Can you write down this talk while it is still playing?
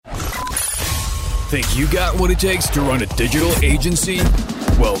Think you got what it takes to run a digital agency?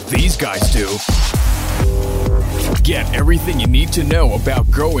 Well, these guys do. Get everything you need to know about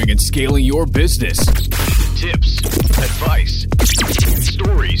growing and scaling your business. Tips, advice,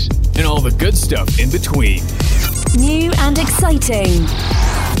 stories, and all the good stuff in between. New and exciting.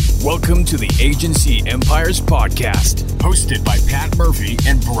 Welcome to the Agency Empires Podcast, hosted by Pat Murphy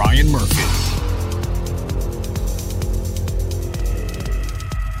and Brian Murphy.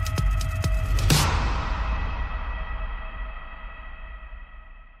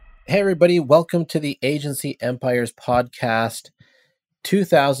 Hey everybody, welcome to the Agency Empires Podcast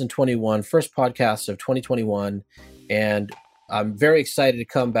 2021, first podcast of 2021, and I'm very excited to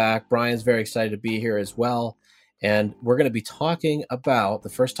come back. Brian's very excited to be here as well, and we're going to be talking about, the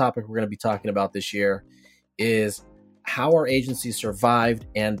first topic we're going to be talking about this year is how our agency survived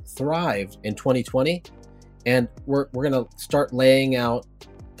and thrived in 2020, and we're going to start laying out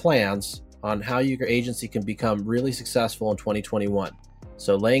plans on how your agency can become really successful in 2021.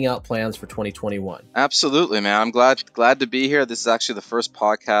 So laying out plans for 2021. Absolutely, man. I'm glad to be here. This is actually the first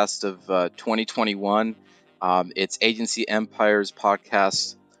podcast of 2021. It's Agency Empires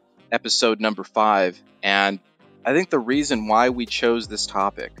Podcast, episode number 5. And I think the reason why we chose this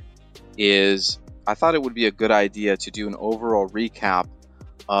topic is I thought it would be a good idea to do an overall recap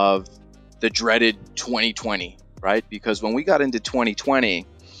of the dreaded 2020, right? Because when we got into 2020,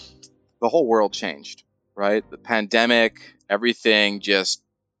 the whole world changed, right? The pandemic, everything just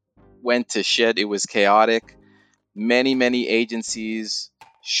went to shit. It was chaotic. Many agencies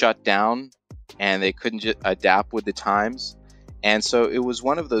shut down and they couldn't just adapt with the times. And so it was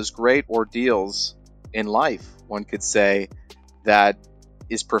one of those great ordeals in life, one could say, that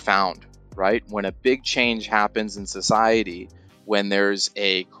is profound, right? When a big change happens in society, when there's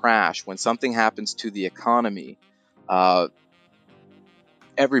a crash, when something happens to the economy,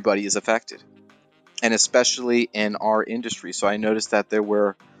 everybody is affected. And especially in our industry. So I noticed that there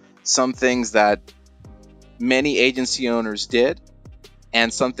were some things that many agency owners did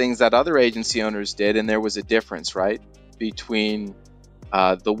and some things that other agency owners did. And there was a difference, right, between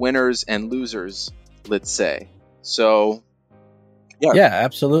the winners and losers, let's say. So, yeah,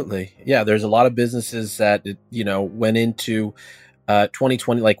 absolutely. Yeah, there's a lot of businesses that, went into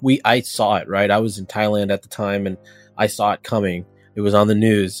 2020. Like I saw it, right? I was in Thailand at the time and I saw it coming. It was on the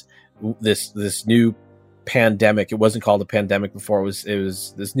news. This new pandemic. It wasn't called a pandemic before. It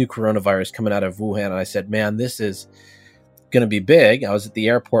was this new coronavirus coming out of Wuhan. And I said, man, this is going to be big. I was at the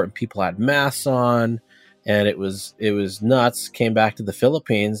airport and people had masks on and it was nuts. Came back to the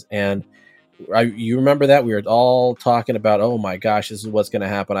Philippines and you remember that we were all talking about, oh my gosh, this is what's going to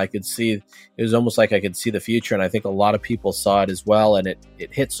happen. I could see, it was almost like I could see the future. And I think a lot of people saw it as well. And it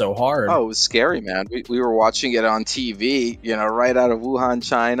hit so hard. Oh, it was scary, man. We were watching it on TV, right out of Wuhan,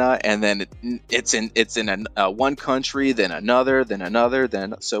 China. And then it's in one country, then another.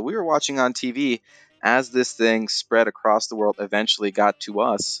 So we were watching on TV as this thing spread across the world, eventually got to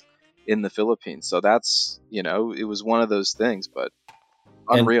us in the Philippines. So that's, it was one of those things, but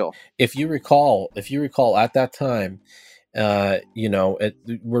unreal. And if you recall at that time,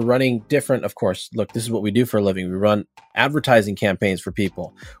 we're running different, of course, look, this is what we do for a living. We run advertising campaigns for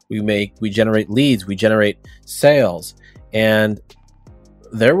people. We generate leads, we generate sales. And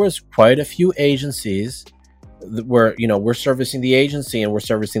there was quite a few agencies where, we're servicing the agency and we're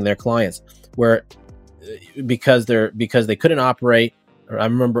servicing their clients where, because they couldn't operate. I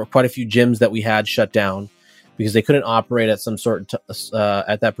remember quite a few gyms that we had shut down because they couldn't operate at some sort of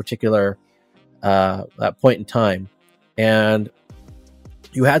at that particular that point in time. And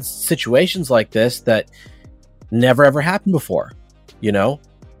you had situations like this that never ever happened before.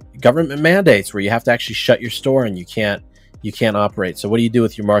 Government mandates where you have to actually shut your store and you can't operate. So what do you do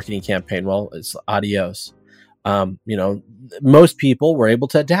with your marketing campaign? Well, it's adios. Most people were able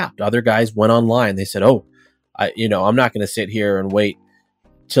to adapt. Other guys went online. They said, oh, I'm not going to sit here and wait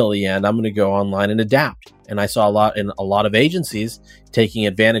till the end. I'm going to go online and adapt. And I saw a lot of agencies taking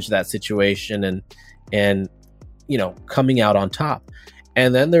advantage of that situation and coming out on top.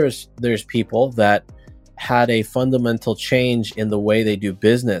 And then there's people that had a fundamental change in the way they do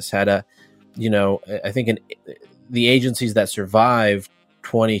business. I think the agencies that survived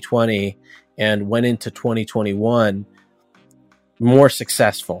 2020 and went into 2021 more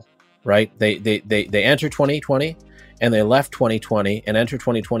successful, right? They entered 2020 and they left 2020 and entered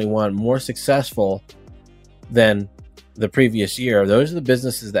 2021 more successful than the previous year. Those are the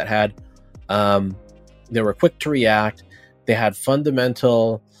businesses that had, they were quick to react. They had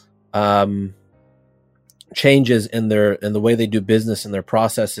fundamental changes in the way they do business and their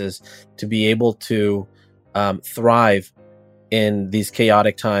processes to be able to thrive in these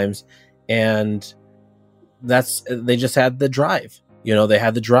chaotic times. And they just had the drive. They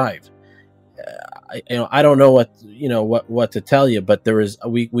had the drive. I don't know what to tell you, but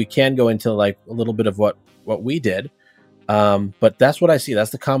we can go into like a little bit of what we did. But that's what I see.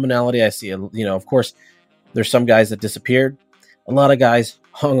 That's the commonality I see. Of course, there's some guys that disappeared. A lot of guys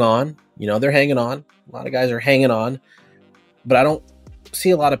hung on. They're hanging on. A lot of guys are hanging on. But I don't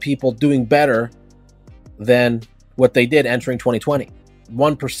see a lot of people doing better than what they did entering 2020.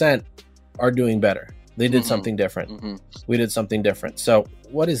 1% are doing better. They did something different. We did something different. So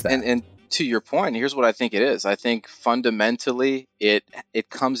what is that? And to your point, here's what I think it is. I think fundamentally it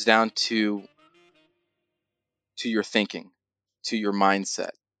comes down to your thinking, to your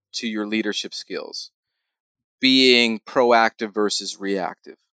mindset, to your leadership skills, being proactive versus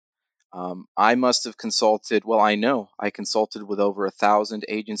reactive. I must have consulted, I know I consulted with over 1,000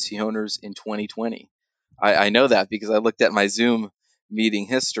 agency owners in 2020. I know that because I looked at my Zoom meeting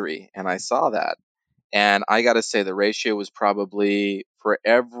history and I saw that. And I got to say the ratio was probably for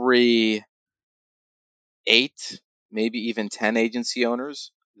every 8, maybe even 10 agency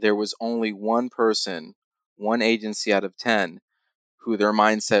owners, there was only one person, one agency out of 10, who their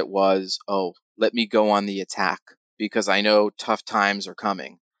mindset was, oh, let me go on the attack because I know tough times are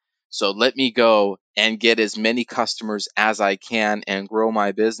coming. So let me go and get as many customers as I can and grow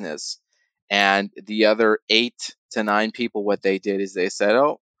my business. And the other 8 to 9 people, what they did is they said,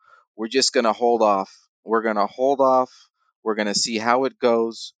 oh, we're just going to hold off. We're going to hold off. We're going to see how it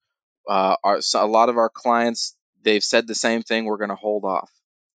goes. A lot of our clients, they've said the same thing. We're going to hold off.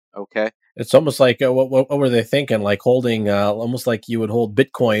 Okay. It's almost like what were they thinking? Like holding, almost like you would hold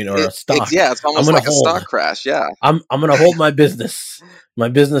Bitcoin or a stock. It's almost like a stock crash. Yeah, I'm going to hold my business. My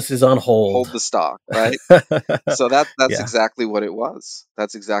business is on hold. Hold the stock, right? So that's exactly what it was.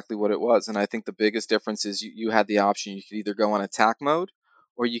 That's exactly what it was. And I think the biggest difference is you had the option. You could either go on attack mode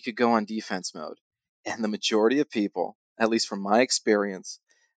or you could go on defense mode. And the majority of people, at least from my experience,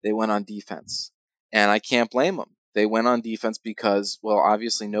 they went on defense. And I can't blame them. They went on defense because,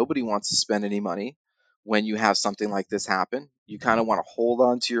 obviously nobody wants to spend any money when you have something like this happen. You kind of want to hold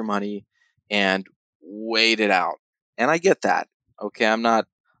on to your money and wait it out. And I get that. Okay, I'm not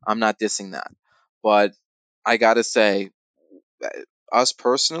dissing that. But I got to say, us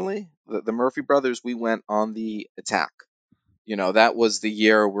personally, the Murphy brothers, we went on the attack. That was the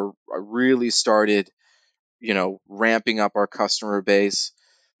year where I really started, ramping up our customer base,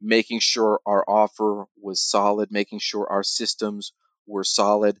 making sure our offer was solid, making sure our systems were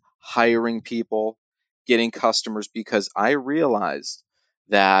solid, hiring people, getting customers, because I realized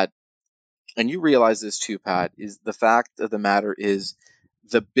that, and you realize this too, Pat, is the fact of the matter is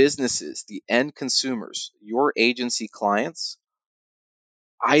the businesses, the end consumers, your agency clients,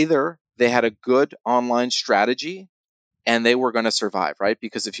 either they had a good online strategy and they were going to survive, right?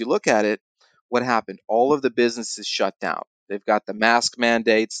 Because if you look at it, what happened? All of the businesses shut down. They've got the mask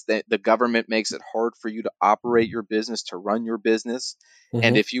mandates. The government makes it hard for you to operate your business, to run your business.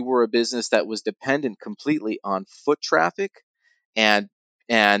 And if you were a business that was dependent completely on foot traffic and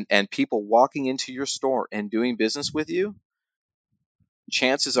people walking into your store and doing business with you,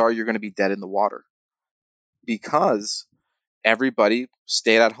 chances are you're going to be dead in the water because everybody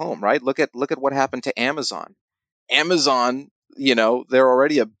stayed at home, right? Look at what happened to Amazon. Amazon, they're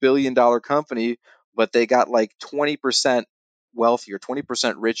already a $1 billion company, but they got like 20% wealthier,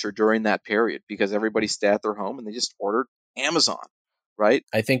 20% richer during that period because everybody stayed at their home and they just ordered Amazon, right?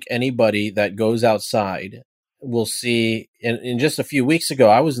 I think anybody that goes outside will see. In just a few weeks ago,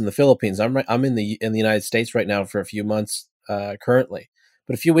 I was in the Philippines. I'm in the United States right now for a few months currently,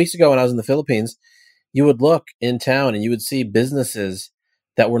 but a few weeks ago when I was in the Philippines, you would look in town and you would see businesses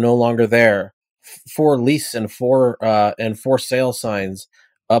that were no longer there, for lease and for sale signs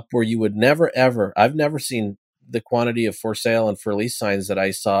up where you would never ever. I've never seen the quantity of for sale and for lease signs that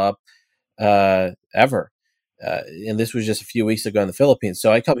I saw ever. And this was just a few weeks ago in the Philippines.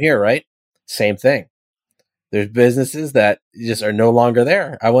 So I come here, right? Same thing. There's businesses that just are no longer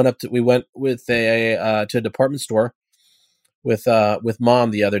there. We went with to a department store with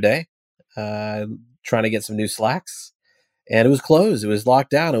mom the other day, trying to get some new slacks. And it was closed. It was locked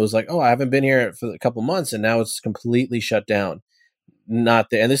down. It was like, I haven't been here for a couple months, and now it's completely shut down. Not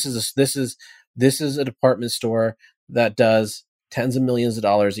there. And this is a department store that does tens of millions of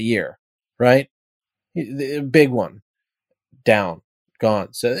dollars a year, right? The big one, down,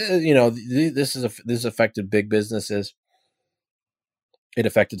 gone. So this affected big businesses. It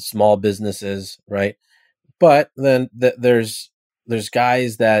affected small businesses, right? But then there's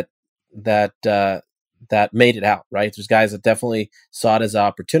guys that made it out, right? There's guys that definitely saw it as an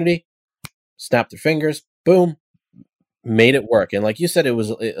opportunity, snapped their fingers, boom, made it work. And like you said, it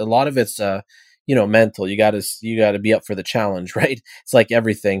was a lot of it's, mental. You got to be up for the challenge, right? It's like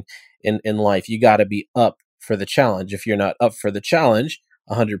everything in life. You got to be up for the challenge. If you're not up for the challenge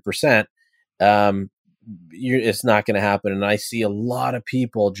 100%, um, it's not going to happen. And I see a lot of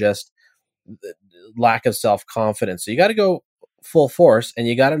people just lack of self-confidence. So you got to go full force, and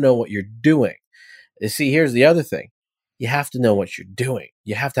you got to know what you're doing. You see, here's the other thing. You have to know what you're doing.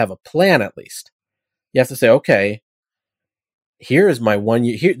 You have to have a plan at least. You have to say, okay, here is my 1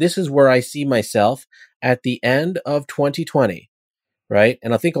 year. Here, this is where I see myself at the end of 2020, right?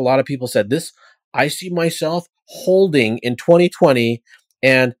 And I think a lot of people said this. I see myself holding in 2020,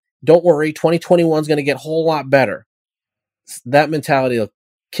 and don't worry, 2021 is going to get a whole lot better. That mentality will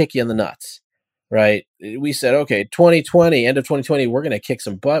kick you in the nuts, right? We said, okay, 2020, end of 2020, we're going to kick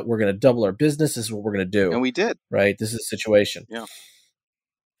some butt. We're going to double our business. This is what we're going to do. And we did. Right? This is the situation. Yeah.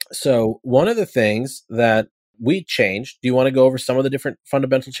 So one of the things that we changed, do you want to go over some of the different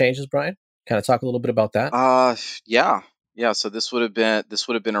fundamental changes, Brian? Kind of talk a little bit about that? Yeah. So this would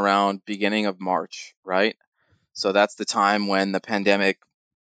have been around beginning of March, right? So that's the time when the pandemic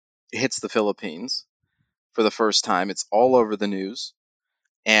hits the Philippines for the first time. It's all over the news.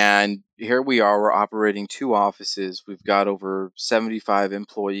 And here we are, we're operating 2 offices. We've got over 75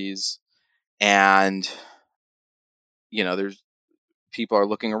 employees, and there's people are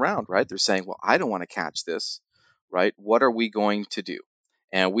looking around, right? They're saying, well, I don't want to catch this, right? What are we going to do?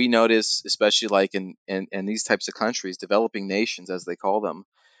 And we notice, especially like in these types of countries, developing nations, as they call them,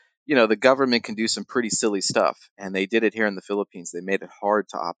 the government can do some pretty silly stuff. And they did it here in the Philippines. They made it hard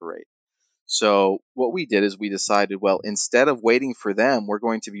to operate. So what we did is we decided, well, instead of waiting for them, we're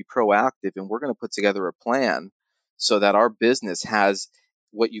going to be proactive, and we're going to put together a plan so that our business has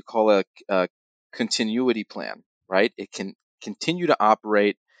what you call a continuity plan, right? It can continue to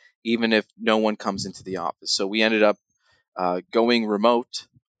operate even if no one comes into the office. So we ended up going remote,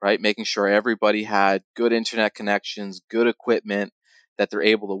 right? Making sure everybody had good internet connections, good equipment, that they're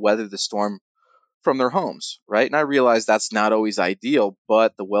able to weather the storm from their homes, right? And I realize that's not always ideal,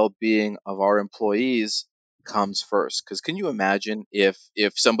 but the well-being of our employees comes first. Because can you imagine if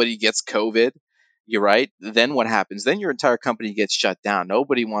somebody gets COVID, you're right, then what happens? Then your entire company gets shut down.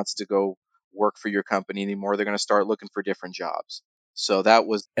 Nobody wants to go work for your company anymore. They're going to start looking for different jobs. So that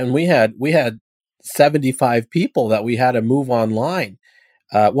was, And we had 75 people that we had to move online.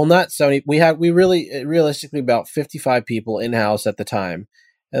 Well, not 70. We realistically about 55 people in house at the time,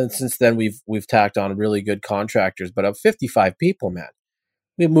 and since then we've tacked on really good contractors. But of 55 people, man,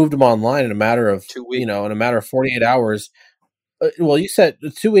 we moved them online in a matter of 2 weeks. in a matter of 48 hours. Well, you said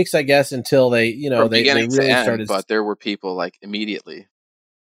 2 weeks, I guess, until they From they beginning to really end, started. but there were people like immediately.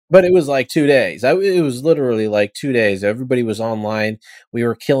 But it was like 2 days. It was literally like 2 days. Everybody was online. We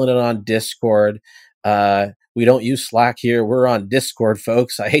were killing it on Discord. We don't use Slack here. We're on Discord,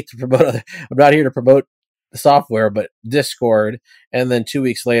 folks. I hate to promote I'm not here to promote the software, but Discord. And then 2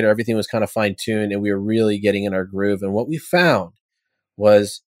 weeks later, everything was kind of fine tuned, and we were really getting in our groove. And what we found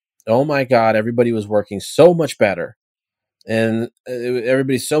was, oh my God, everybody was working so much better, and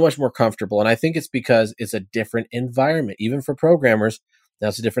everybody's so much more comfortable. And I think it's because it's a different environment, even for programmers. Now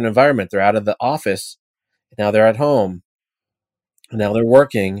it's a different environment. They're out of the office. Now they're at home. Now they're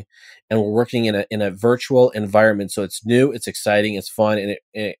working, and we're working in a virtual environment. So it's new, it's exciting, it's fun, and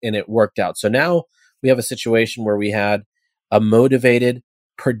it worked out. So now we have a situation where we had a motivated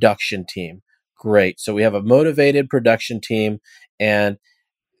production team. Great. So we have a motivated production team, and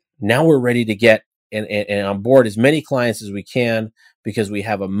now we're ready to get and on board as many clients as we can, because we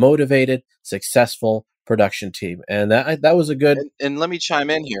have a motivated, successful production team. And that was a good. And let me chime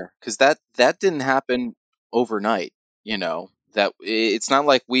in here, because that didn't happen overnight. That it's not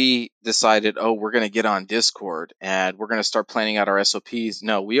like we decided, oh, we're going to get on Discord and we're going to start planning out our SOPs.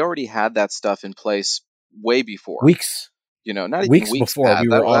 No, we already had that stuff in place way before. Weeks. Not even Weeks weeks before Pat. we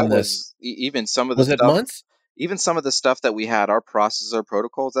were on this. Even some of the Was it stuff. months? Even some of the stuff that we had, our processes, our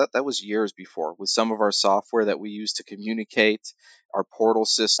protocols, that was years before, with some of our software that we use to communicate, our portal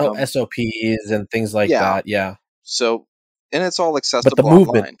system. Oh, SOPs and things like Yeah. that. Yeah. So, and it's all But accessible the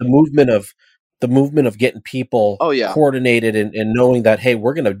online. movement of getting people Oh yeah. coordinated and knowing that, hey,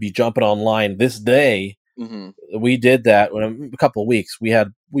 we're going to be jumping online this day. hmm We did that in a couple of weeks. We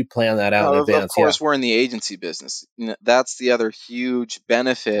planned that out in Of advance. course, we're in the agency business. That's the other huge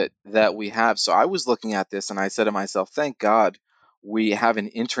benefit that we have. So I was looking at this and I said to myself, thank God we have an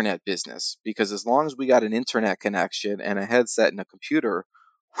internet business, because as long as we got an internet connection and a headset and a computer,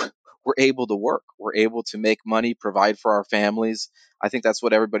 we're able to work. We're able to make money, provide for our families. I think that's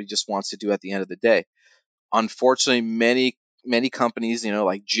what everybody just wants to do at the end of the day. Unfortunately, many companies,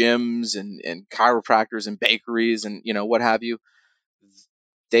 like gyms and chiropractors and bakeries and what have you,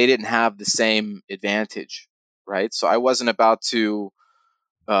 they didn't have the same advantage, right? So I wasn't about to,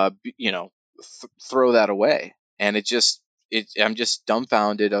 throw that away. And I'm just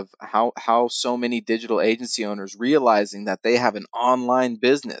dumbfounded of how so many digital agency owners realizing that they have an online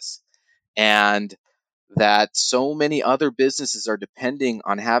business, and that so many other businesses are depending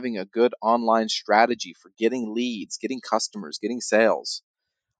on having a good online strategy for getting leads, getting customers, getting sales.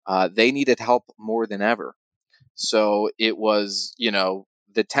 They needed help more than ever. So it was, the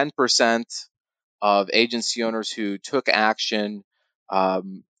 10% of agency owners who took action.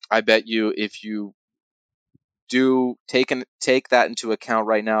 I bet you if you do take that into account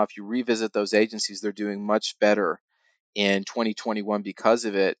right now, if you revisit those agencies, they're doing much better in 2021 because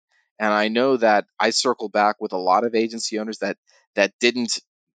of it. And I know that I circle back with a lot of agency owners that didn't,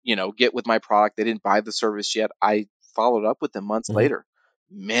 get with my product. They didn't buy the service yet. I followed up with them months later.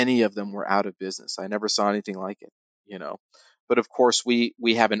 Many of them were out of business. I never saw anything like it. But of course, we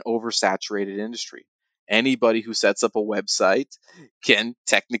have an oversaturated industry. Anybody who sets up a website can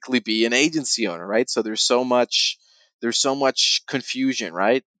technically be an agency owner, right? So there's so much confusion,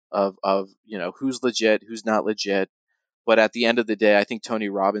 right? Of who's legit, who's not legit. But at the end of the day, I think Tony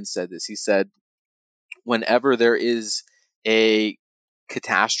Robbins said this. He said, whenever there is a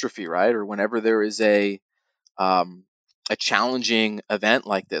catastrophe, right, or whenever there is a challenging event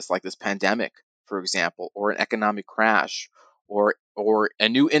like this pandemic, for example, or an economic crash, or a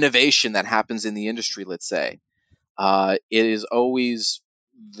new innovation that happens in the industry, let's say, it is always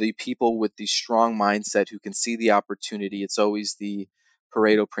the people with the strong mindset who can see the opportunity. It's always the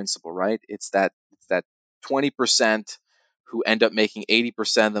Pareto principle, right? It's that 20% who end up making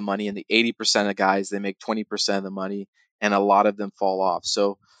 80% of the money, and the 80% of guys, they make 20% of the money, and a lot of them fall off.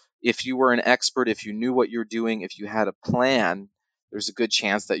 So if you were an expert, if you knew what you're doing, if you had a plan, there's a good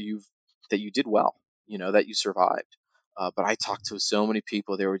chance that you did well, that you survived. But I talked to so many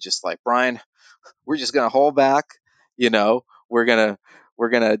people, they were just like, Brian, we're just going to hold back. We're going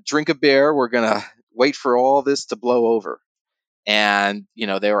to drink a beer. We're going to wait for all this to blow over. And,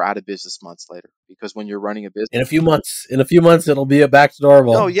 they were out of business months later, because when you're running a business, in a few months, it'll be back to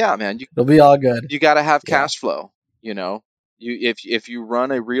normal. Oh yeah, man. It'll be all good. You got to have cash flow, if you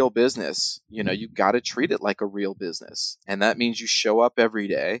run a real business, you got to treat it like a real business. And that means you show up every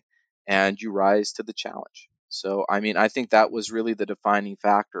day and you rise to the challenge. So, I think that was really the defining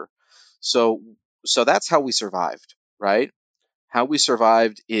factor. So that's how we survived, right? How we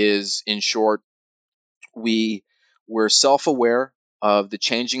survived is, in short, we were self-aware of the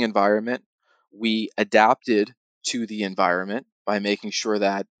changing environment. We adapted to the environment by making sure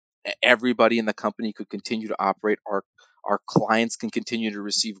that everybody in the company could continue to operate. Our clients can continue to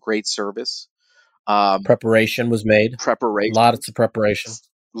receive great service. Preparation was made. Preparation. Lots of preparation.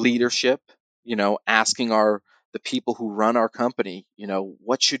 Leadership, asking the people who run our company,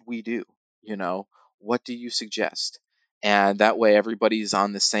 what should we do? What do you suggest? And that way everybody's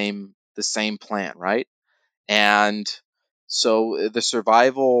on the same plan, right? And so the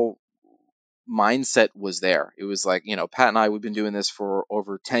survival mindset was there. It was like, Pat and I, we've been doing this for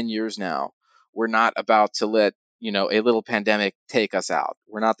over 10 years now. We're not about to let, a little pandemic take us out.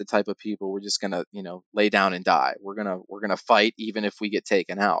 We're not the type of people, we're just going to, lay down and die. We're going to fight even if we get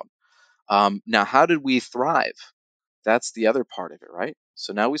taken out. Now, how did we thrive? That's the other part of it, right?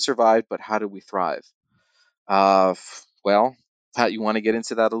 So now we survived, but how did we thrive? Well, Pat, you want to get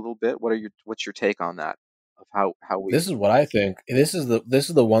into that a little bit? What's your take on that? Of how we? This is what I think. This is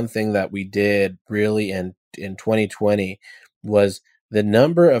the one thing that we did really in 2020 was the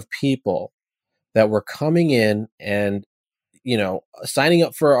number of people that were coming in and signing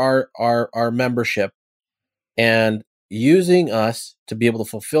up for our membership and using us to be able to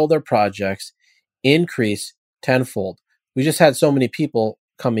fulfill their projects increase tenfold. We just had so many people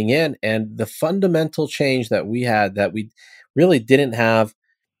coming in, and the fundamental change that we had that we really didn't have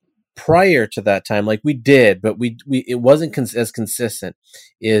prior to that time, like we did, but we it wasn't as consistent,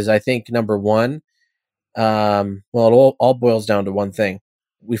 is, I think, number one, well, it all boils down to one thing.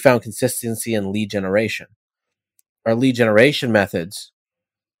 We found consistency in lead generation. Our lead generation methods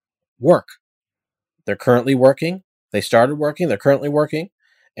work. They're currently working. They started working. They're currently working.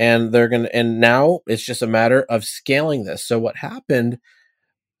 And now it's just a matter of scaling this. So what happened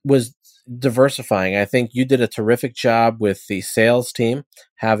was diversifying. I think you did a terrific job with the sales team,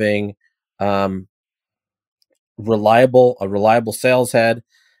 having a reliable sales head,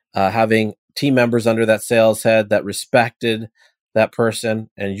 having team members under that sales head that respected that person,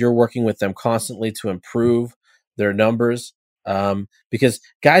 and you're working with them constantly to improve their numbers. Because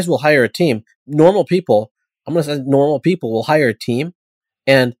guys will hire a team. Normal people will hire a team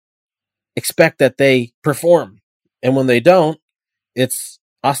and expect that they perform. And when they don't, it's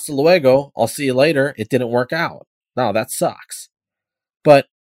hasta luego, I'll see you later. It didn't work out. No, that sucks. But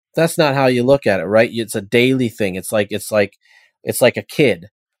that's not how you look at it, right? It's a daily thing. It's like a kid.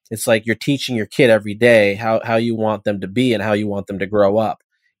 It's like you're teaching your kid every day how you want them to be and how you want them to grow up.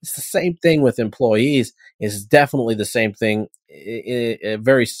 It's the same thing with employees. It's definitely the same thing,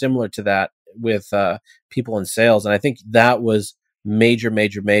 very similar to that with people in sales. And I think that was major.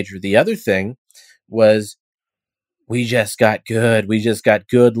 The other thing was we just got good. We just got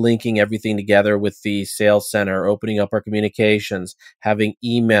good linking everything together with the sales center, opening up our communications, having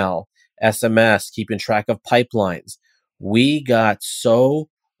email, SMS, keeping track of pipelines. We got so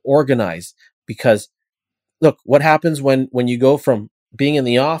organized because look, what happens when you go from being in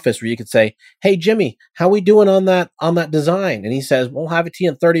the office where you could say, "Hey Jimmy, how we doing on that design?" And he says, "We'll have it to you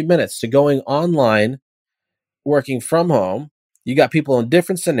in 30 minutes," to going online, working from home. You got people in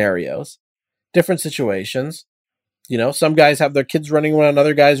different scenarios, different situations. You know, some guys have their kids running around,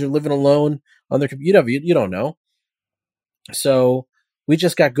 other guys are living alone on their computer. You don't know. So we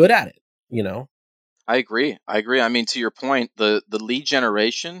just got good at it, you know. I agree. I mean, to your point, the lead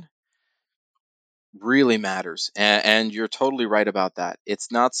generation really matters, and you're totally right about that.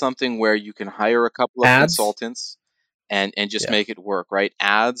 It's not something where you can hire a couple of Ads. consultants and just Yeah. make it work, right?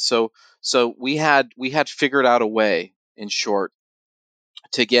 Ads. So we had figured out a way, in short,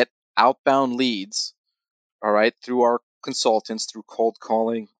 to get outbound leads, all right, through our consultants, through cold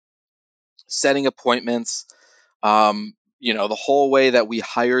calling, setting appointments, the whole way that we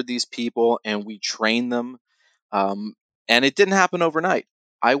hired these people and we trained them. And it didn't happen overnight.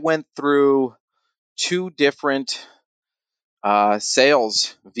 I went through two different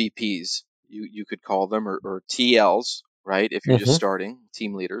sales VPs, you could call them, or TLs, right? If you're just Mm-hmm. starting,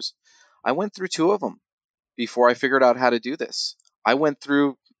 team leaders. I went through two of them before I figured out how to do this. I went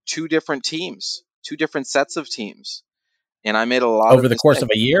through two different teams, two different sets of teams, and I made a lot Over of the course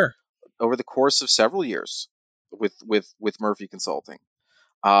mistakes of a year. over the course of several years with Murphy Consulting.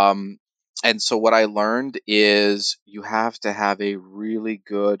 Um, and so what I learned is you have to have a really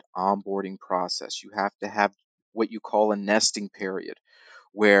good onboarding process. You have to have what you call a nesting period,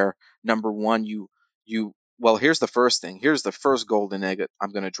 where number one, well, here's the first thing. Here's the first golden egg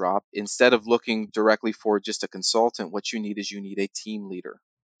I'm going to drop. Instead of looking directly for just a consultant, what you need is you need a team leader.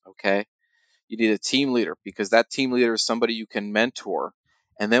 Okay? You need a team leader, because that team leader is somebody you can mentor.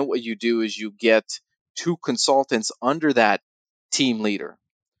 And then what you do is you get two consultants under that team leader.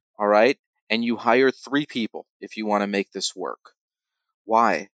 All right? And you hire three people if you want to make this work.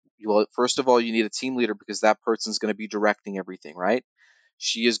 Why? Well, first of all, you need a team leader because that person's going to be directing everything, right?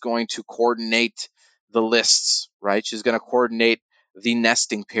 She is going to coordinate the lists, right? She's going to coordinate the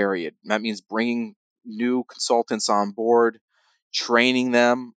nesting period. That means bringing new consultants on board, training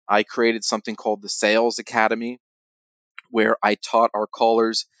them. I created something called the Sales Academy, where I taught our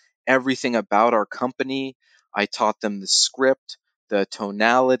callers everything about our company. I taught them the script, the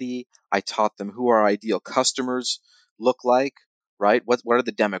tonality. I taught them who our ideal customers look like, right? What are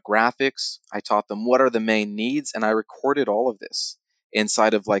the demographics? I taught them what are the main needs, and I recorded all of this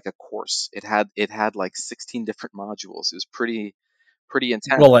inside of like a course. It had like 16 different modules. It was pretty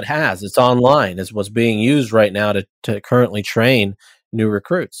intense. Well, it has. It's online. Is what's being used right now to currently train new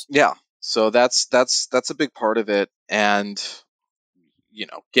recruits. Yeah. So that's a big part of it. And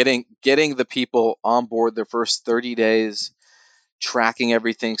getting the people on board their first 30 days, tracking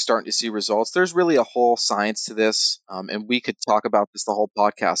everything, starting to see results. There's really a whole science to this, and we could talk about this the whole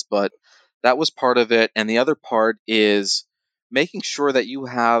podcast, but that was part of it. And the other part is making sure that you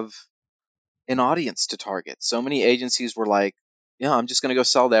have an audience to target. So many agencies were like, yeah, I'm just going to go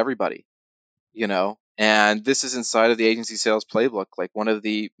sell to everybody, and this is inside of the agency sales playbook. Like, one of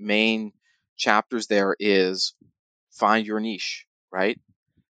the main chapters there is find your niche, right?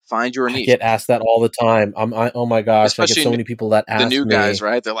 Find your I niche. get asked that all the time. Oh my gosh, I get Especially so many people that the ask new guys, me,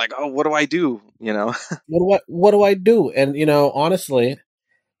 right? They're like, oh, what do I do? what do I do? And honestly,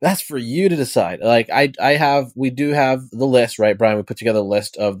 that's for you to decide. Like we do have the list, right, Brian? We put together a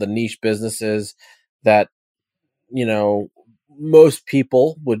list of the niche businesses that most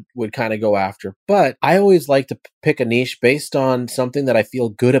people would kind of go after. But I always like to pick a niche based on something that I feel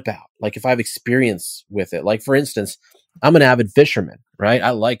good about. Like if I have experience with it. Like for instance, I'm an avid fisherman, right? I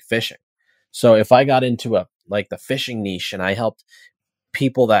like fishing. So if I got into the fishing niche and I helped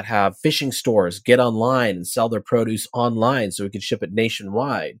people that have fishing stores get online and sell their produce online so we could ship it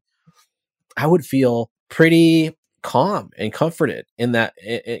nationwide, I would feel pretty calm and comforted in that.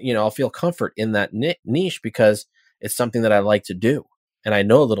 I'll feel comfort in that niche because it's something that I like to do and I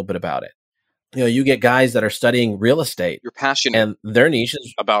know a little bit about it. You get guys that are studying real estate You're passionate and their niche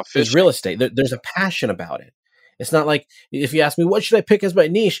about is real fishing. estate. There's a passion about it. It's not like if you ask me, what should I pick as my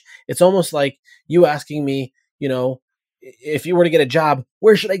niche? It's almost like you asking me, if you were to get a job,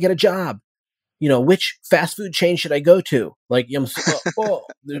 where should I get a job? Which fast food chain should I go to? Like, well,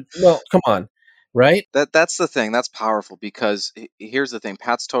 come on, right? That's the thing. That's powerful because here's the thing.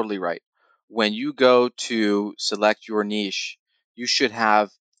 Pat's totally right. When you go to select your niche, you should have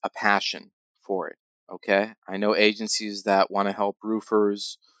a passion for it. Okay. I know agencies that want to help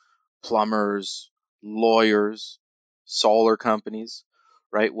roofers, plumbers, lawyers, solar companies,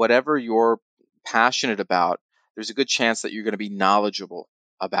 right? Whatever you're passionate about, there's a good chance that you're going to be knowledgeable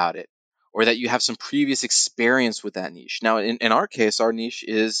about it or that you have some previous experience with that niche. Now, in our case, our niche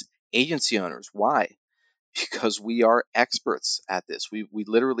is agency owners. Why? Because we are experts at this. We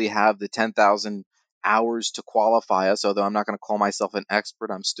literally have the 10,000 hours to qualify us, although I'm not going to call myself an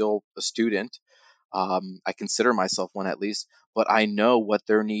expert. I'm still a student. I consider myself one at least, but I know what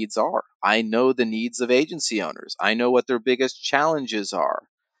their needs are. I know the needs of agency owners. I know what their biggest challenges are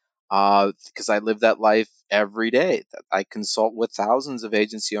because I live that life every day. I consult with thousands of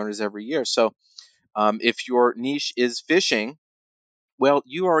agency owners every year. So if your niche is fishing, well,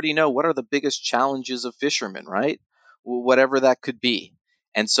 you already know what are the biggest challenges of fishermen, right? Whatever that could be.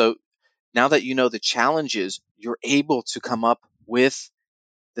 And so now that you know the challenges, you're able to come up with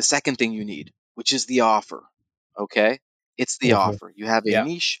the second thing you need, which is the offer. Okay? It's the Mhm. offer. You have a Yeah.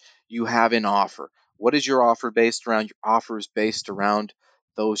 niche, you have an offer. What is your offer based around? Your offer is based around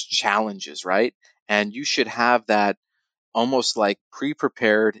those challenges, right? And you should have that almost like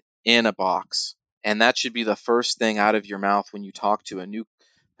pre-prepared in a box. And that should be the first thing out of your mouth when you talk to a new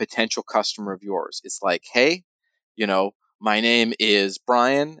potential customer of yours. It's like, hey, my name is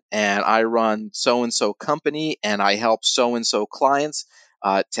Brian and I run so and so company and I help so and so clients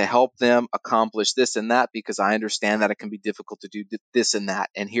to help them accomplish this and that because I understand that it can be difficult to do this and that.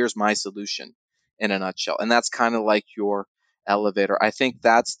 And here's my solution in a nutshell. And that's kind of like your elevator. I think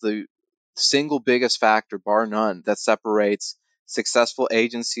that's the single biggest factor, bar none, that separates successful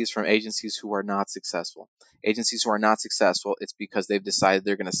agencies from agencies who are not successful. Agencies who are not successful, it's because they've decided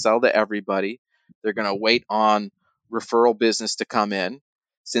they're going to sell to everybody. They're going to wait on referral business to come in.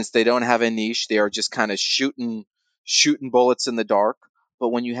 Since they don't have a niche, they are just kind of shooting bullets in the dark. But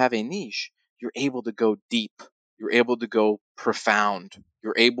when you have a niche, you're able to go deep. You're able to go profound.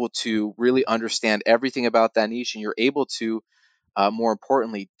 You're able to really understand everything about that niche, and you're able to more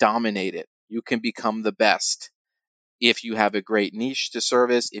importantly, dominate it. You can become the best if you have a great niche to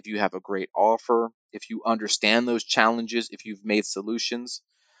service, if you have a great offer, if you understand those challenges, if you've made solutions.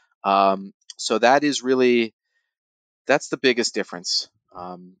 So that's the biggest difference.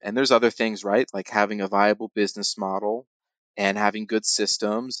 And there's other things, right? Like having a viable business model and having good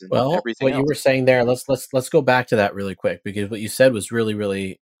systems and Well, everything what you else. were saying there, let's go back to that really quick because what you said was really,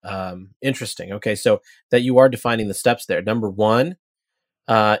 really interesting. Okay, so that you are defining the steps there. Number one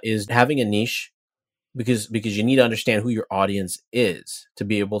is having a niche because you need to understand who your audience is to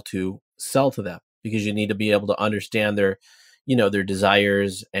be able to sell to them, because you need to be able to understand their their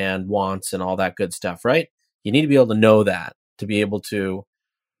desires and wants and all that good stuff, right? You need to be able to know that to be able to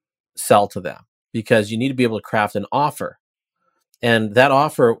sell to them, because you need to be able to craft an offer. And that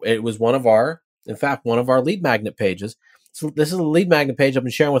offer, it was one of our lead magnet pages. So this is a lead magnet page I've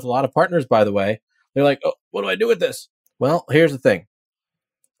been sharing with a lot of partners, by the way. They're like, oh, what do I do with this? Well, here's the thing.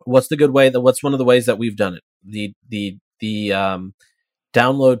 What's one of the ways that we've done it? The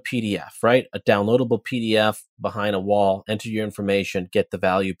download PDF, right? A downloadable PDF behind a wall, enter your information, get the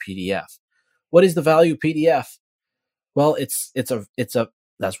value PDF. What is the value PDF? Well, it's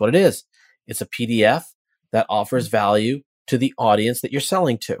that's what it is. It's a PDF that offers value to the audience that you're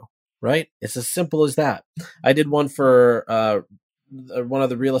selling to, right? It's as simple as that. I did one for one of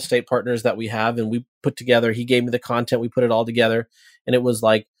the real estate partners that we have, and we put together, he gave me the content, we put it all together, and it was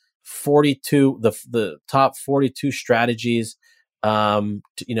like 42, the top 42 strategies to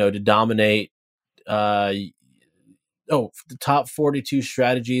dominate the top 42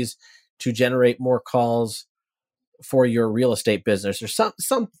 strategies to generate more calls for your real estate business, or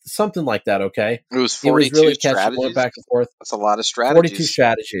something like that. Okay, It was it was 42 really catchy. strategies. Went back and forth. That's a lot of 42 strategies.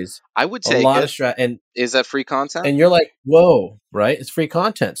 strategies. I would A take lot it. of and Is that free content? and you're like, whoa, right? It's free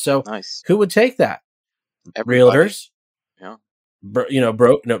content. So Nice. who would take that? Everybody. Realtors, Yeah. not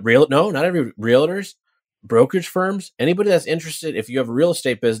every realtors, brokerage firms, anybody that's interested. If you have a real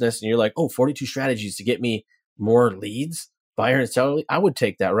estate business and you're like, 42 strategies to get me more leads, buyer and seller lead, I would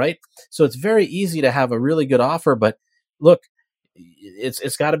take that, right? So it's very easy to have a really good offer, but look,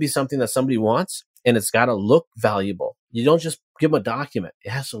 it's got to be something that somebody wants, and it's got to look valuable. You don't just give them a document;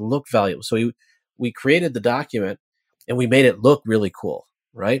 it has to look valuable. So we created the document, and we made it look really cool.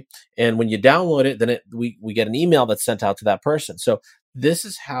 right? And when you download it, then we get an email that's sent out to that person. So this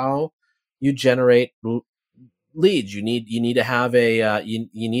is how you generate leads. You need to have you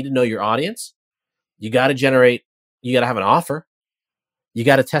need to know your audience. You got to generate. You got to have an offer. You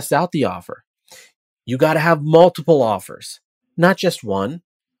got to test out the offer. You got to have multiple offers, not just one.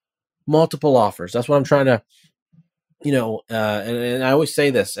 Multiple offers. That's what I'm trying to, and I always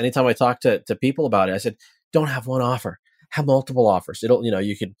say this anytime I talk to people about it. I said, don't have one offer, have multiple offers. It'll,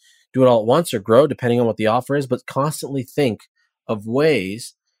 you could do it all at once or grow depending on what the offer is, but constantly think of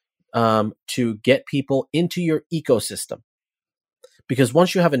ways to get people into your ecosystem. Because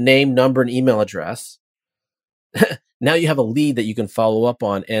once you have a name, number, and email address, now you have a lead that you can follow up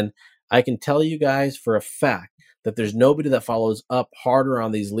on. And I can tell you guys for a fact that there's nobody that follows up harder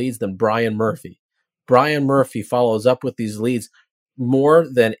on these leads than Brian Murphy. Brian Murphy follows up with these leads more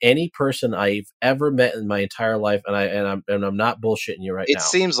than any person I've ever met in my entire life, and I'm not bullshitting you right It now.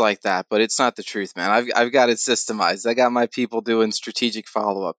 seems like that, but it's not the truth, man. I've got it systemized. I got my people doing strategic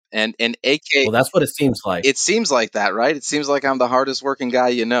follow up, and AK. Well, that's what it seems like. It seems like that, right? It seems like I'm the hardest working guy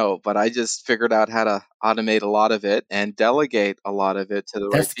you know, but I just figured out how to automate a lot of it and delegate a lot of it to the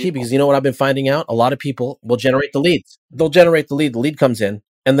right That's the key, people. because you know what I've been finding out? A lot of people will generate the leads. They'll generate the lead comes in,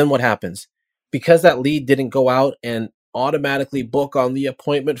 and then what happens? Because that lead didn't go out and automatically book on the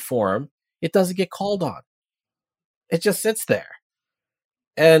appointment form, it doesn't get called on. It just sits there.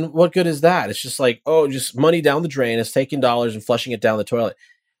 And what good is that? It's just like, oh, just money down the drain. It's taking dollars and flushing it down the toilet.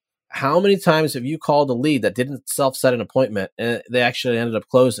 How many times have you called a lead that didn't self-set an appointment and they actually ended up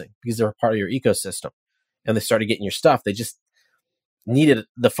closing because they were part of your ecosystem and they started getting your stuff? They just needed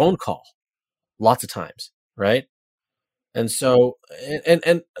the phone call lots of times, right? And so,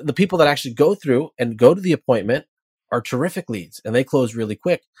 and the people that actually go through and go to the appointment are terrific leads and they close really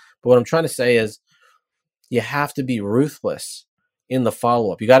quick. But what I'm trying to say is you have to be ruthless in the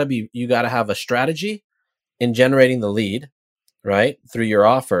follow-up. You got to have a strategy in generating the lead, right, through your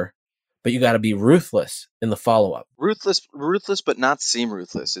offer, but you got to be ruthless in the follow-up. Ruthless, but not seem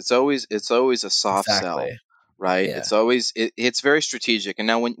ruthless. It's always a soft sell, Exactly. right? Yeah. It's very strategic. And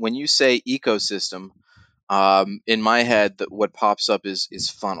now when you say ecosystem, in my head, what pops up is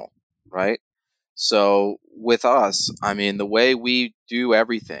funnel, right? So with us, I mean, the way we do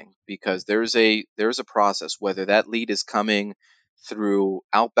everything, because there's a process, whether that lead is coming through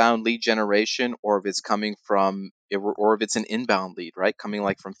outbound lead generation or if it's coming from or if it's an inbound lead, right? Coming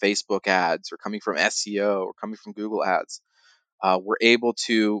like from Facebook ads or coming from SEO or coming from Google ads. We're able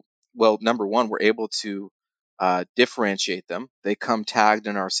to, well, number one, we're able to differentiate them. They come tagged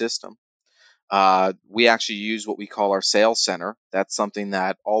in our system. We actually use what we call our sales center. That's something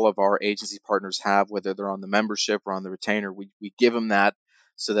that all of our agency partners have, whether they're on the membership or on the retainer. We give them that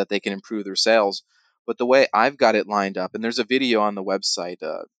so that they can improve their sales. But the way I've got it lined up, and there's a video on the website,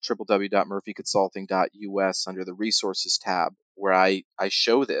 www.murphyconsulting.us under the resources tab, where I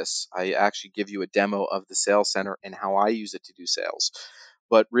show this. I actually give you a demo of the sales center and how I use it to do sales.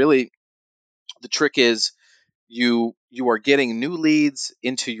 But really, the trick is you are getting new leads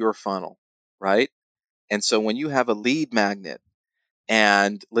into your funnel, right? And so when you have a lead magnet,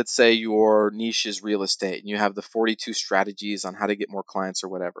 and let's say your niche is real estate and you have the 42 strategies on how to get more clients or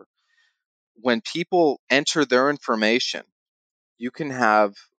whatever, when people enter their information, you can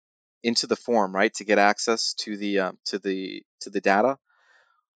have into the form, right, to get access to the data.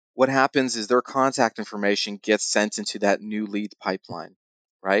 What happens is their contact information gets sent into that new lead pipeline,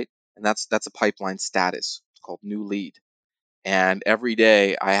 right? And that's a pipeline status. It's called new lead. And every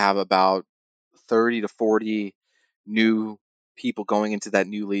day I have about 30 to 40 new people going into that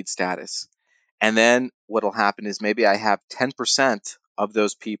new lead status. And then what'll happen is maybe I have 10% of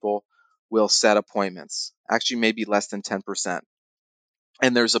those people will set appointments. Actually, maybe less than 10%.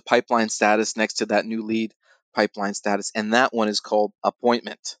 And there's a pipeline status next to that new lead pipeline status. And that one is called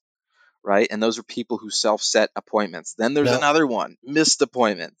appointment, right? And those are people who self-set appointments. Then there's another one, missed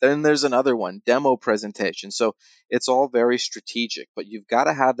appointment. Then there's another one, demo presentation. So it's all very strategic, but you've got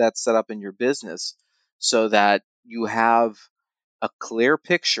to have that set up in your business so that you have a clear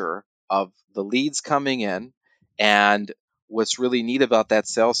picture of the leads coming in. And what's really neat about that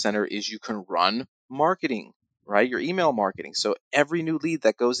sales center is you can run marketing, right? Your email marketing. So every new lead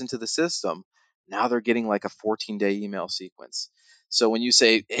that goes into the system, now they're getting like a 14-day email sequence. So when you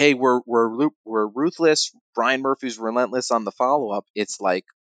say, "Hey, we're ruthless," Brian Murphy's relentless on the follow up, it's like,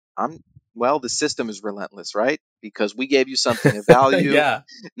 the system is relentless, right? Because we gave you something of value. Yeah.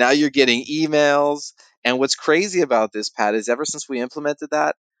 Now you're getting emails. And what's crazy about this, Pat, is ever since we implemented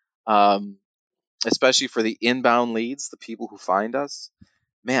that, especially for the inbound leads, the people who find us,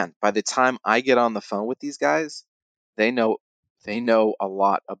 man, by the time I get on the phone with these guys, they know they know a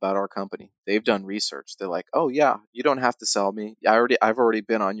lot about our company. They've done research. They're like, oh yeah, you don't have to sell me. I've already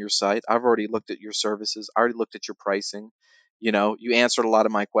been on your site. I've already looked at your services. I already looked at your pricing. You answered a lot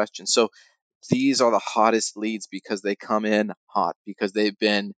of my questions. So these are the hottest leads because they come in hot because they've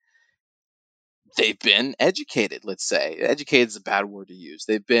been educated. Let's say educated is a bad word to use.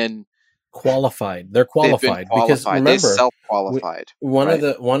 Qualified. They're They've been qualified because qualified. They remember, self-qualified, one of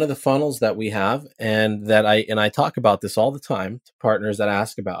right? the funnels that we have, and that I talk about this all the time to partners that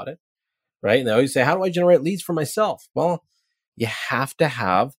ask about it, right? And they always say, "How do I generate leads for myself?" Well, you have to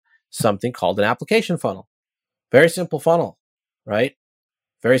have something called an application funnel. Very simple funnel, right?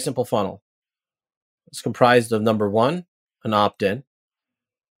 Very simple funnel. It's comprised of number one, an opt-in,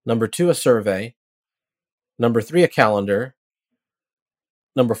 number two, a survey, number three, a calendar,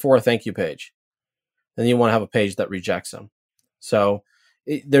 number four, a thank you page. Then you want to have a page that rejects them. So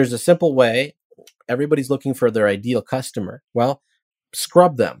there's a simple way. Everybody's looking for their ideal customer. Well,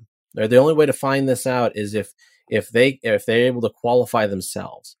 scrub them. The only way to find this out is if they're able to qualify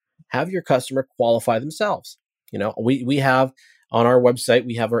themselves. Have your customer qualify themselves. We have on our website,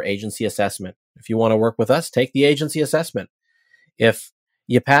 we have our agency assessment. If you want to work with us, take the agency assessment. If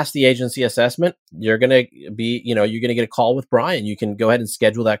you pass the agency assessment, you're going to get a call with Brian. You can go ahead and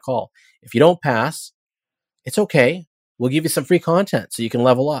schedule that call. If you don't pass, it's okay. We'll give you some free content so you can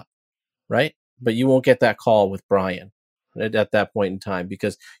level up, right? But you won't get that call with Brian at that point in time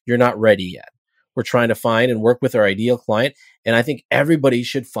because you're not ready yet. We're trying to find and work with our ideal client. And I think everybody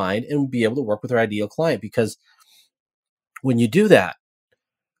should find and be able to work with our ideal client, because when you do that,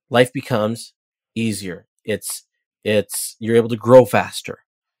 life becomes easier. You're able to grow faster.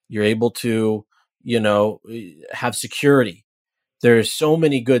 You're able to, have security. There's so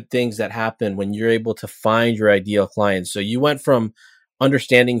many good things that happen when you're able to find your ideal client. So you went from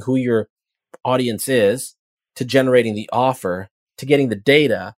understanding who your audience is to generating the offer to getting the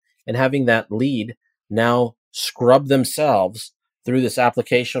data and having that lead now scrub themselves through this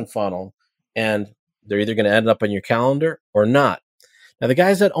application funnel, and they're either going to end up on your calendar or not. Now, the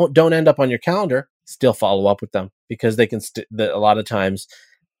guys that don't end up on your calendar, still follow up with them, because they can a lot of times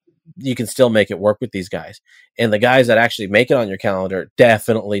you can still make it work with these guys. And the guys that actually make it on your calendar,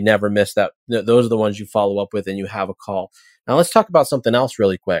 definitely never miss that. Those are the ones you follow up with and you have a call. Now let's talk about something else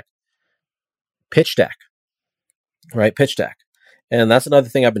really quick. Pitch deck, right? Pitch deck. And that's another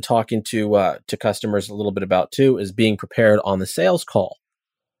thing I've been talking to customers a little bit about too, is being prepared on the sales call.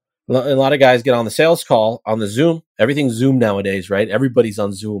 A lot of guys get on the sales call on the Zoom. Everything's Zoom nowadays, right? Everybody's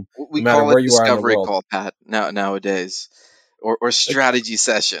on Zoom. We no matter call where it you are in the discovery world. call, Pat, nowadays. Or strategy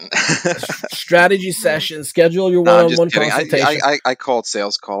session. Strategy session. Schedule your No, I'm one-on-one just kidding. consultation. I call it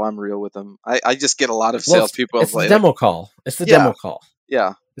sales call. I'm real with them. I just get a lot of salespeople. It's the demo call. It's the demo call.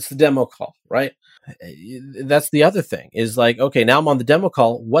 Yeah. It's the demo call, right? That's the other thing, is like, okay, now I'm on the demo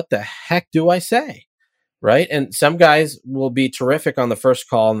call. What the heck do I say? Right? And some guys will be terrific on the first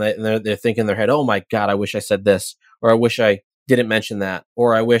call, and they're thinking in their head, oh my God, I wish I said this, or I wish I didn't mention that,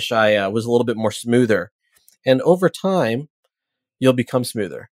 or I wish I was a little bit more smoother. And over time, you'll become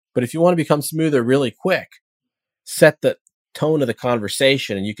smoother. But if you want to become smoother really quick, set the tone of the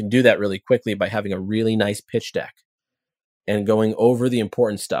conversation. And you can do that really quickly by having a really nice pitch deck and going over the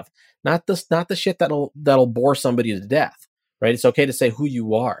important stuff. Not the shit that'll bore somebody to death, right? It's okay to say who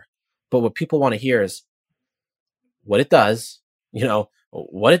you are, but what people want to hear is what it does,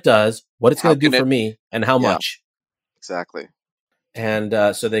 what it does, what it's going to do for me, and how much. Exactly.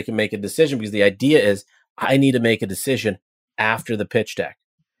 And so they can make a decision, because the idea is I need to make a decision after the pitch deck,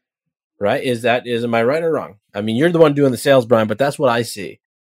 right? Am I right or wrong? I mean, you're the one doing the sales, Brian, but that's what I see.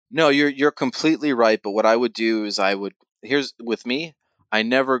 No, you're completely right. But what I would do is here's with me, I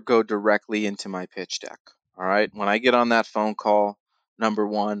never go directly into my pitch deck. All right. When I get on that phone call, number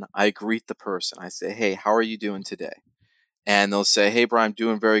one, I greet the person. I say, hey, how are you doing today? And they'll say, hey, Brian, I'm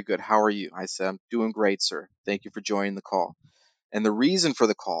doing very good. How are you? I said, I'm doing great, sir. Thank you for joining the call. And the reason for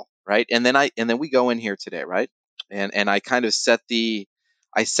the call, right? And then we go in here today, right? And I kind of set the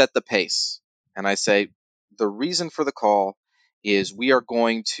pace, and I say, the reason for the call is we are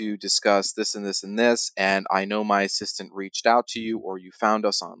going to discuss this and this and this, and I know my assistant reached out to you, or you found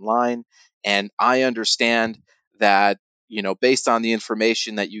us online, and I understand that, based on the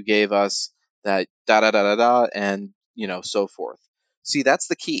information that you gave us, that da da da da da, and so forth. See, that's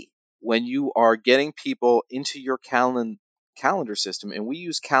the key. When you are getting people into your calendar system, and we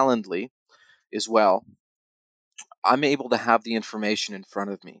use Calendly as well, I'm able to have the information in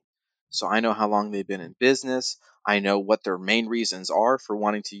front of me. So I know how long they've been in business. I know what their main reasons are for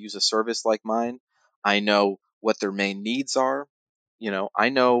wanting to use a service like mine. I know what their main needs are. I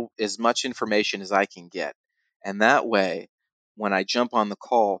know as much information as I can get. And that way, when I jump on the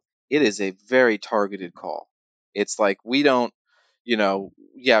call, it is a very targeted call. It's like we don't,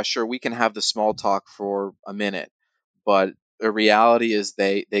 yeah, sure, we can have the small talk for a minute, but the reality is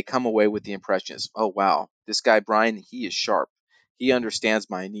they come away with the impression is, oh wow, this guy Brian, he is sharp. He understands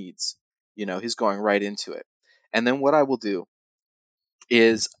my needs. He's going right into it. And then what I will do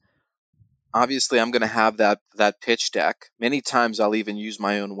is, obviously, I'm going to have that pitch deck. Many times I'll even use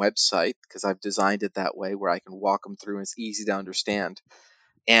my own website because I've designed it that way where I can walk them through and it's easy to understand.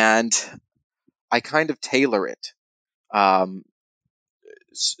 And I kind of tailor it um,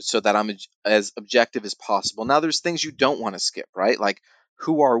 so that I'm as objective as possible. Now, there's things you don't want to skip, right? Like,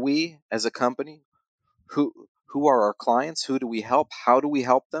 who are we as a company? Who who are our clients? Who do we help? How do we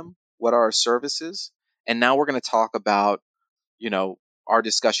help them? What are our services? And now we're going to talk about you know our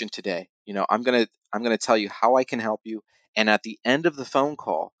discussion today. I'm going to tell you how I can help you, and at the end of the phone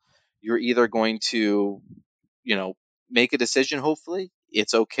call, you're either going to you know make a decision. Hopefully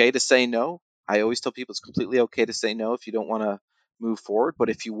it's okay to say no. I always tell people it's completely okay to say no if you don't want to move forward, but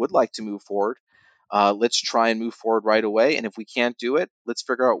if you would like to move forward, let's try and move forward right away. And if we can't do it, let's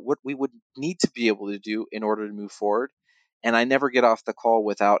figure out what we would need to be able to do in order to move forward. And I never get off the call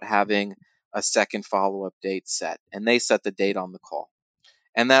without having a second follow-up date set, and they set the date on the call.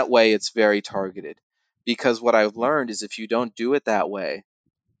 And that way it's very targeted, because what I've learned is if you don't do it that way,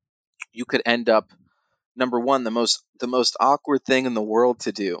 you could end up, number one, the most awkward thing in the world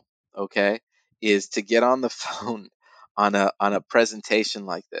to do, okay, is to get on the phone on a presentation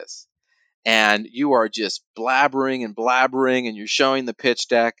like this, and you are just blabbering and blabbering, and you're showing the pitch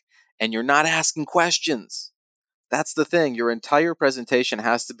deck, and you're not asking questions. That's the thing. Your entire presentation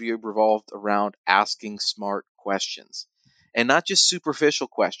has to be revolved around asking smart questions, and not just superficial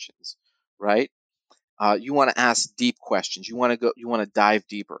questions, right? You want to ask deep questions. You want to go. You want to dive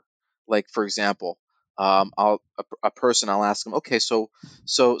deeper. Like, for example, a person, I'll ask them, okay, so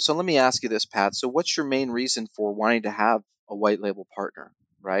let me ask you this, Pat. So what's your main reason for wanting to have a white label partner,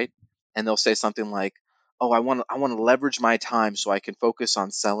 right? And they'll say something like, oh, I want to leverage my time so I can focus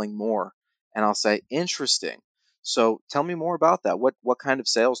on selling more. And I'll say, interesting. So tell me more about that. What kind of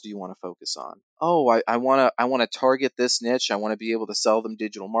sales do you want to focus on? Oh, I want to target this niche. I want to be able to sell them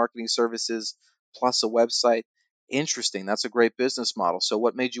digital marketing services plus a website. Interesting. That's a great business model. So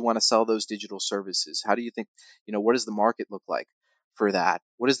what made you want to sell those digital services? How do you think, what does the market look like for that?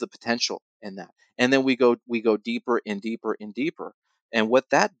 What is the potential in that? And then we go deeper and deeper and deeper. And what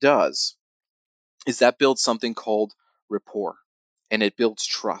that does is that builds something called rapport, and it builds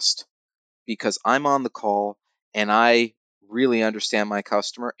trust, because I'm on the call and I really understand my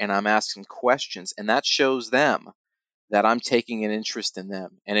customer and I'm asking questions, and that shows them that I'm taking an interest in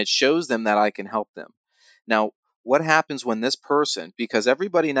them, and it shows them that I can help them. Now, what happens when this person, because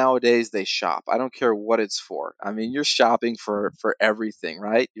everybody nowadays, they shop. I don't care what it's for. I mean, you're shopping for everything,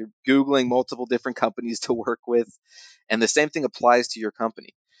 right? You're Googling multiple different companies to work with, and the same thing applies to your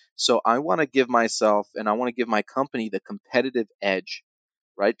company. So I want to give myself and I want to give my company the competitive edge,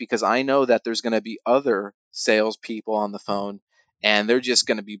 right? Because I know that there's going to be other salespeople on the phone, and they're just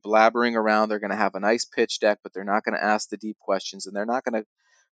going to be blabbering around. They're going to have a nice pitch deck, but they're not going to ask the deep questions, and they're not going to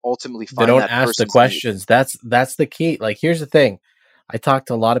ultimately They find don't that ask the person's need. questions. That's the key. Like, here's the thing. I talk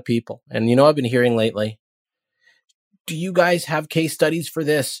to a lot of people, and I've been hearing lately, do you guys have case studies for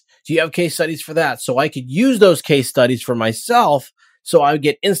this? Do you have case studies for that? So I could use those case studies for myself so I would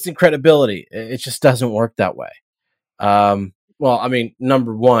get instant credibility. It just doesn't work that way. Well, I mean,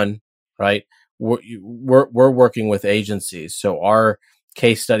 number one, right? We're working with agencies, so our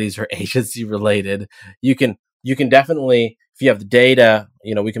case studies are agency related. You can definitely, if you have the data,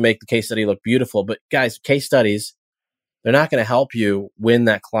 we can make the case study look beautiful. But guys, case studies, they're not going to help you win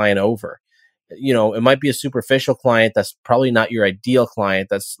that client over. It might be a superficial client that's probably not your ideal client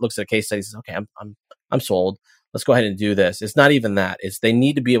that looks at a case study and says, okay, I'm sold. Let's go ahead and do this. It's not even that. It's they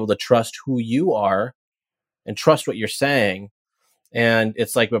need to be able to trust who you are and trust what you're saying. And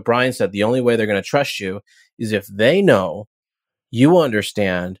it's like what Brian said, the only way they're going to trust you is if they know you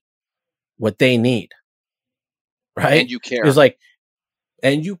understand what they need, right? And you care. It's like,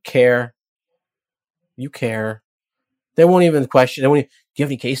 and you care. They won't even question. Do you have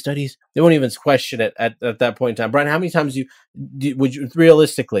any case studies? They won't even question it at that point in time. Brian, how many times would you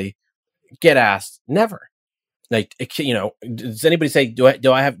realistically get asked? Never. Like, does anybody say, do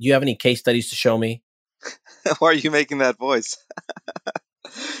you have any case studies to show me? Why are you making that voice?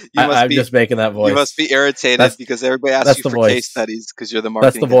 I'm just making that voice. You must be irritated because everybody asks you for case studies because you're the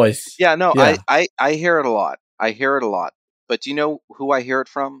marketing. That's the voice. Yeah, no, yeah. I hear it a lot. But do you know who I hear it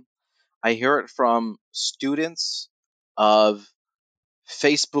from? I hear it from students of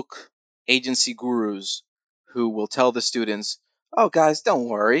Facebook agency gurus who will tell the students, Oh, guys, don't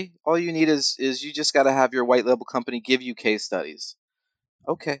worry. All you need is you just got to have your white label company give you case studies.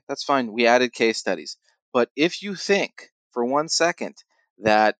 Okay, that's fine. We added case studies. But if you think for 1 second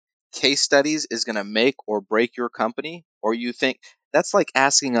that case studies is going to make or break your company, or you think that's like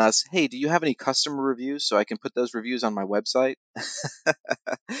asking us, hey, do you have any customer reviews so I can put those reviews on my website?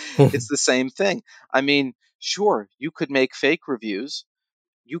 It's the same thing. I mean, sure, you could make fake reviews,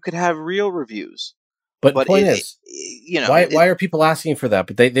 you could have real reviews, But the but point is, why are people asking for that?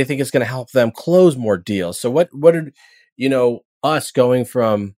 But they think it's going to help them close more deals. So what are, us going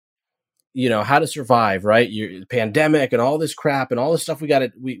from, how to survive, right? Your pandemic and all this crap and all this stuff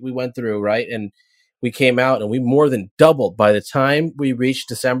we went through, right? And we came out and we more than doubled by the time we reached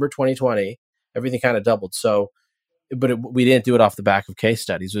December 2020. Everything kind of doubled. So, but we didn't do it off the back of case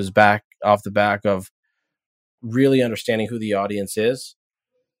studies. It was back off the back of really understanding who the audience is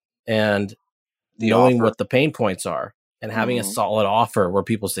and the knowing offer. what the pain points are and having a Mhm. solid offer where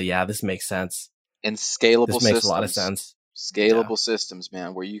people say, yeah, this makes sense. And scalable This makes a lot of systems. sense. Yeah. Scalable systems,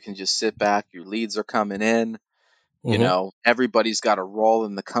 man, where you can just sit back, your leads are coming in, Mm-hmm. everybody's got a role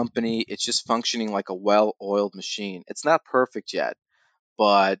in the company. It's just functioning like a well-oiled machine. It's not perfect yet,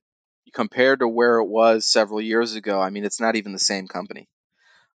 but compared to where it was several years ago, I mean, it's not even the same company.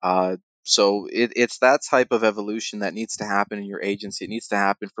 Uh, so it's that type of evolution that needs to happen in your agency. It needs to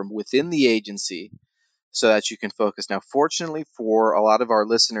happen from within the agency so that you can focus. Now, fortunately for a lot of our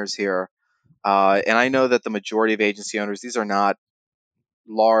listeners here, and I know that the majority of agency owners, these are not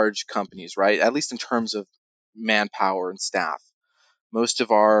large companies, right? At least in terms of manpower and staff. Most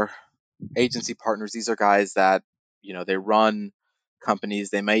of our agency partners, these are guys that, they run companies,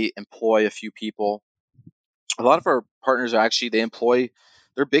 they may employ a few people. A lot of our partners are actually,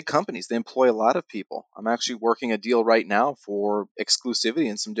 they're big companies, they employ a lot of people. I'm actually working a deal right now for exclusivity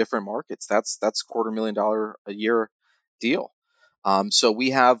in some different markets. That's $250,000 a year deal. So we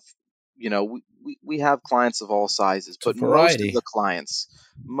have, we have clients of all sizes, It's a but most of variety. the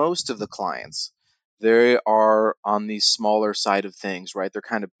clients, they are on the smaller side of things, right? They're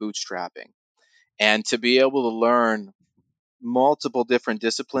kind of bootstrapping, and to be able to learn multiple different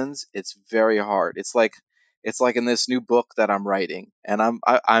disciplines, it's very hard. It's like in this new book that I'm writing, and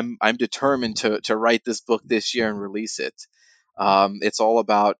I'm determined to write this book this year and release it. It's all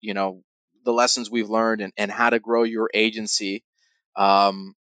about, the lessons we've learned, and how to grow your agency.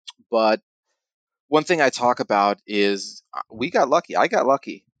 But one thing I talk about is, we got lucky. I got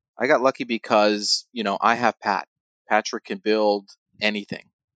lucky. I got lucky because, I have Pat. Patrick can build anything,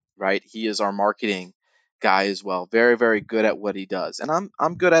 right? He is our marketing guy as well. Very, very good at what he does. And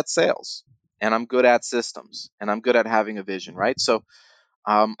I'm good at sales, and I'm good at systems, and I'm good at having a vision, right? So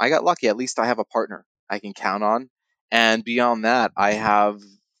I got lucky. At least I have a partner I can count on. And beyond that, I have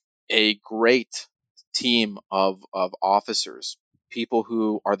a great team of officers, people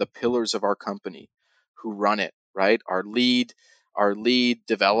who are the pillars of our company, who run it, right? Our lead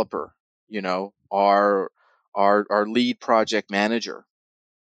developer, our lead project manager,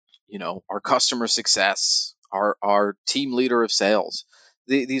 our customer success, our team leader of sales.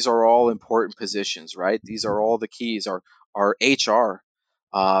 These are all important positions, right? These are all the keys. Our HR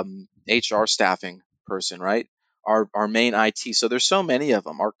staffing person, right? Our main IT. So there's so many of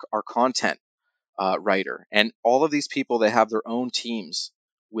them. Our content writer, and all of these people, they have their own teams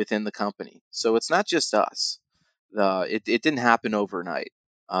within the company. So it's not just us. It didn't happen overnight.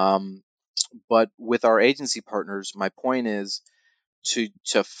 Um, but with our agency partners, my point is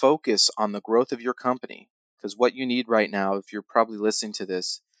to focus on the growth of your company, because what you need right now, if you're probably listening to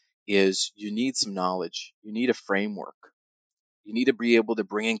this, is you need some knowledge, you need a framework, you need to be able to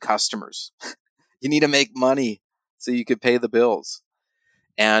bring in customers, you need to make money so you can pay the bills.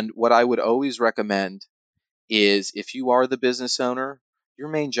 And what I would always recommend is, if you are the business owner, your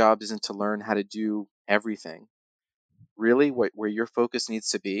main job isn't to learn how to do everything. Really, where your focus needs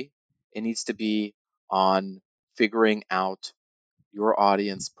to be, it needs to be on figuring out your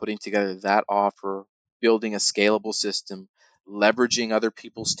audience, putting together that offer, building a scalable system, leveraging other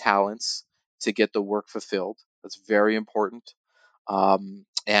people's talents to get the work fulfilled. That's very important.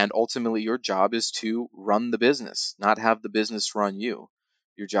 And ultimately, your job is to run the business, not have the business run you.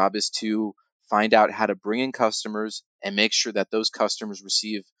 Your job is to find out how to bring in customers and make sure that those customers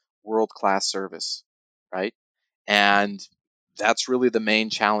receive world class service, right? And that's really the main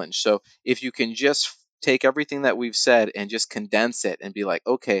challenge. So if you can just take everything that we've said and just condense it and be like,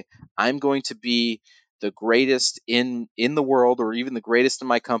 okay, I'm going to be the greatest in the world, or even the greatest in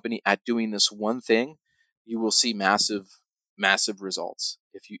my company at doing this one thing, you will see massive results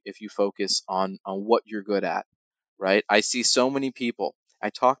if you focus on what you're good at, right? I see so many people, I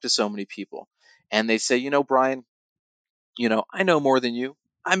talk to so many people, and they say, Brian, I know more than you.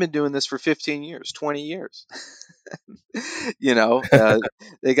 I've been doing this for 15 years, 20 years. you know, uh,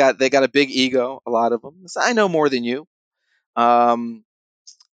 they got a big ego, a lot of them. So I know more than you. Um,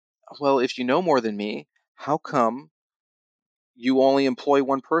 well, if you know more than me, how come you only employ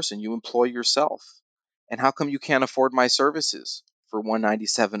one person? You employ yourself. And how come you can't afford my services for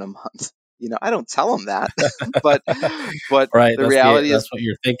 197 a month? I don't tell them that, but Right. the reality is That's what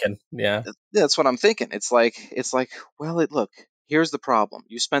you're thinking. Yeah. that's what I'm thinking. It's like, well, look, here's the problem.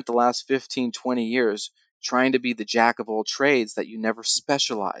 You spent the last 15, 20 years trying to be the jack of all trades that you never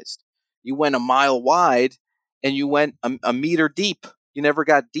specialized. You went a mile wide and you went a meter deep. You never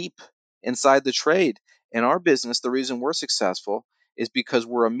got deep inside the trade. In our business, the reason we're successful is because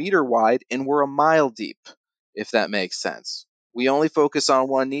we're a meter wide and we're a mile deep, if that makes sense. We only focus on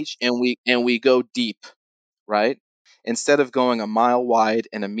one niche and we go deep, right? Instead of going a mile wide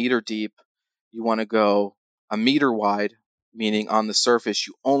and a meter deep, you want to go a meter wide, meaning on the surface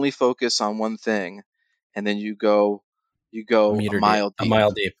you only focus on one thing, and then you go A a meter deep. mile A deep.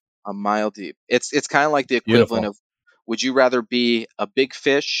 mile deep. A mile deep. It's kind of like the equivalent Beautiful. of, would you rather be a big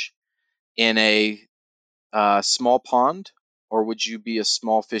fish in a small pond, or would you be a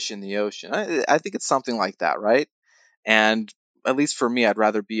small fish in the ocean? I think it's something like that, right? And at least for me, I'd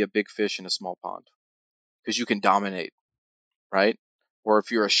rather be a big fish in a small pond because you can dominate, right? Or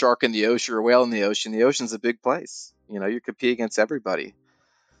if you're a shark in the ocean or a whale in the ocean's a big place. You compete against everybody.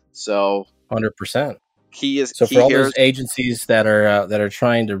 So 100%. key So for all here those agencies that are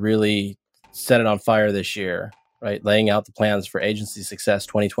trying to really set it on fire this year, right? Laying out the plans for Agency Success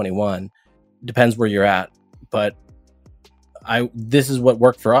 2021, depends where you're at, but this is what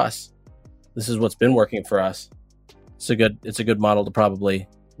worked for us. This is what's been working for us. It's a good model to probably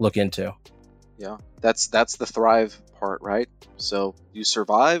look into. Yeah, that's the thrive part, right? So you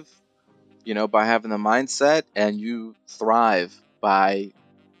survive, by having the mindset, and you thrive by,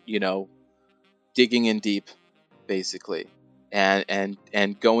 digging in deep, basically, and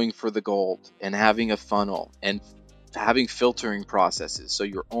going for the gold, and having a funnel, and having filtering processes, so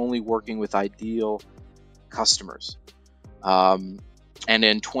you're only working with ideal customers. And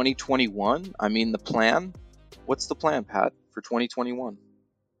in 2021, what's the plan, Pat, for 2021?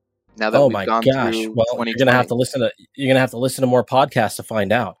 Now that we've gone through, well, you're gonna have to listen to more podcasts to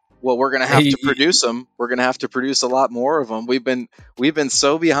find out. Well, we're gonna have to produce them. We're gonna have to produce a lot more of them. We've been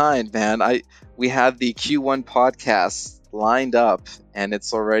so behind, man. We had the Q1 podcast lined up, and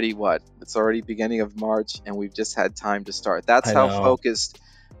it's already beginning of March, and we've just had time to start. That's how focused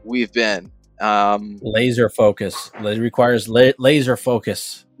we've been. Laser focus. It requires laser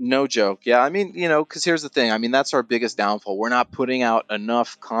focus. No joke. Yeah, because here's the thing. That's our biggest downfall. We're not putting out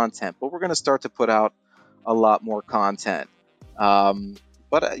enough content, but we're going to start to put out a lot more content.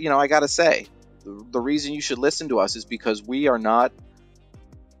 But I got to say, the reason you should listen to us is because we are not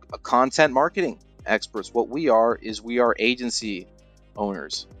a content marketing experts. What we are agency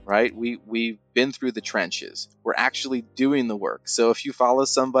owners, right? We've been through the trenches. We're actually doing the work. So if you follow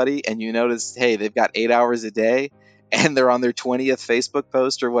somebody and you notice, hey, they've got 8 hours a day and they're on their 20th Facebook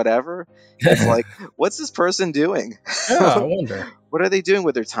post or whatever, it's like, what's this person doing? Yeah, I wonder. What are they doing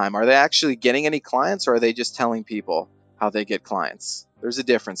with their time? Are they actually getting any clients, or are they just telling people how they get clients? There's a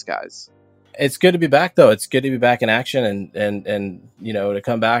difference, guys. It's good to be back, though. It's good to be back in action and to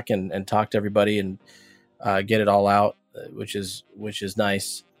come back and talk to everybody and get it all out, which is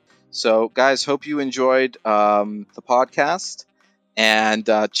nice. So, guys, hope you enjoyed the podcast. And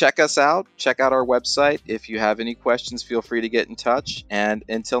check us out. Check out our website. If you have any questions, feel free to get in touch. And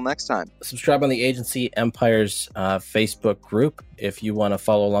until next time. Subscribe on the Agency Empires Facebook group if you want to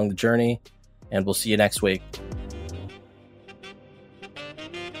follow along the journey. And we'll see you next week.